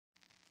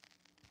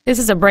This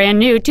is a brand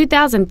new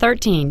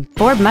 2013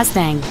 Ford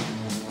Mustang.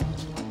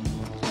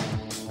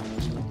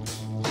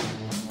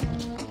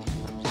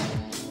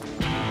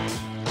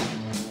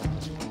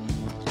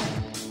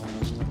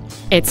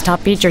 Its top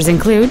features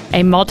include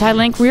a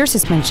multi-link rear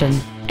suspension,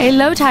 a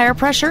low tire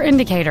pressure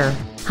indicator,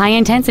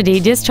 high-intensity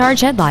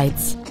discharge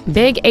headlights,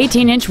 big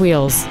 18-inch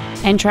wheels,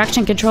 and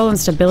traction control and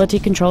stability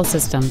control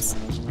systems.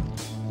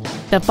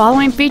 The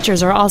following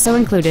features are also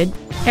included: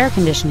 air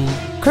conditioning,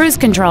 cruise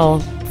control,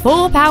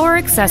 full power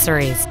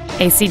accessories,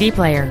 a CD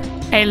player,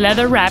 a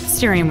leather-wrapped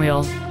steering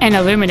wheel, an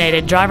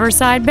illuminated driver's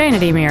side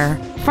vanity mirror,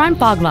 front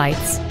fog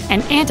lights, an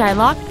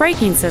anti-lock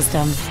braking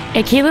system,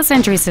 a keyless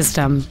entry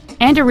system,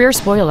 and a rear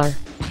spoiler.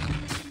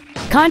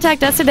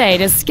 Contact us today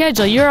to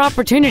schedule your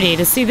opportunity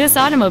to see this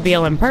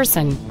automobile in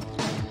person.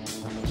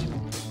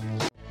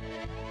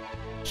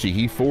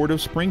 Sheehy Ford of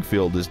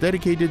Springfield is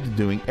dedicated to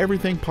doing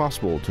everything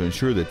possible to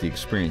ensure that the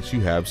experience you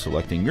have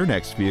selecting your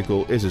next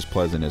vehicle is as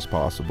pleasant as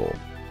possible.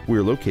 We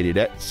are located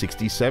at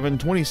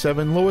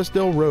 6727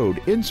 Loisdale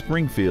Road in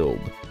Springfield.